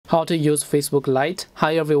How to use Facebook Lite.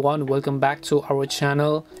 Hi everyone, welcome back to our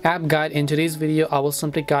channel app guide. In today's video I will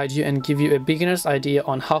simply guide you and give you a beginner's idea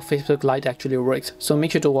on how Facebook Lite actually works, so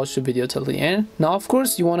make sure to watch the video till the end. Now of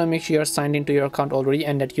course you want to make sure you're signed into your account already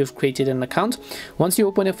and that you've created an account. Once you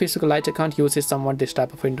open a Facebook Lite account, you will see somewhat this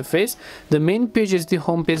type of interface. The main page is the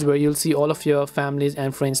home page where you'll see all of your families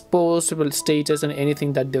and friends posts, status and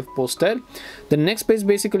anything that they've posted. The next page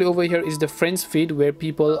basically over here is the friends feed, where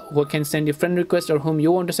people who can send you friend requests or whom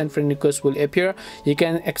you want to send friend requests will appear. You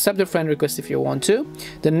can accept the friend request if you want to.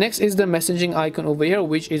 The next is the messaging icon over here,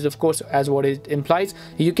 which is of course, as what it implies,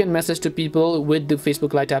 you can message to people with the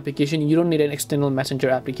Facebook Lite application. You don't need an external messenger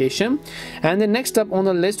application. And the next up on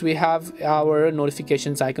the list, we have our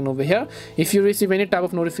notifications icon over here. If you receive any type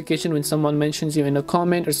of notification when someone mentions you in a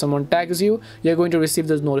comment or someone tags you, you're going to receive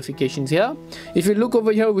those notifications here. If you look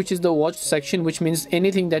over here, which is the watch section, which means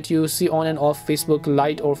anything that you see on and off Facebook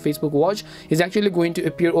Lite or Facebook Watch is actually going to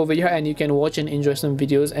appear over here, and you can watch and enjoy some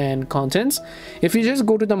videos and contents. If you just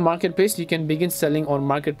go to the marketplace, you can begin selling on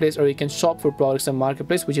marketplace, or you can shop for products on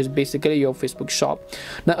marketplace, which is basically your Facebook shop.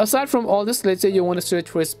 Now aside from all this, let's say you want to search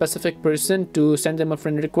for a specific person to send them a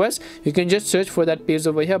friend request, you can just search for that page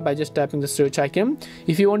over here by just tapping the search icon.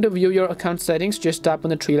 If you want to view your account settings, just tap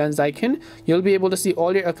on the three lines icon. You'll be able to see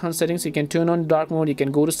all your account settings. You can turn on dark mode, you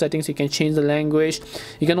can go to settings, you can change the language,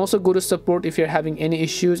 you can also go to support if you're having any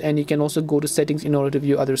issues, and you can also go to settings in order to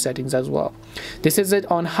view other settings as well. This is it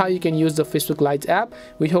on how you can use the Facebook Lite app.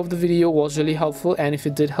 We hope the video was really helpful, and if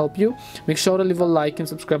it did help you, make sure to leave a like and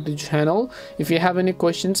subscribe to the channel. If you have any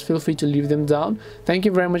questions, feel free to leave them down. Thank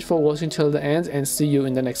you very much for watching till the end, and see you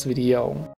in the next video.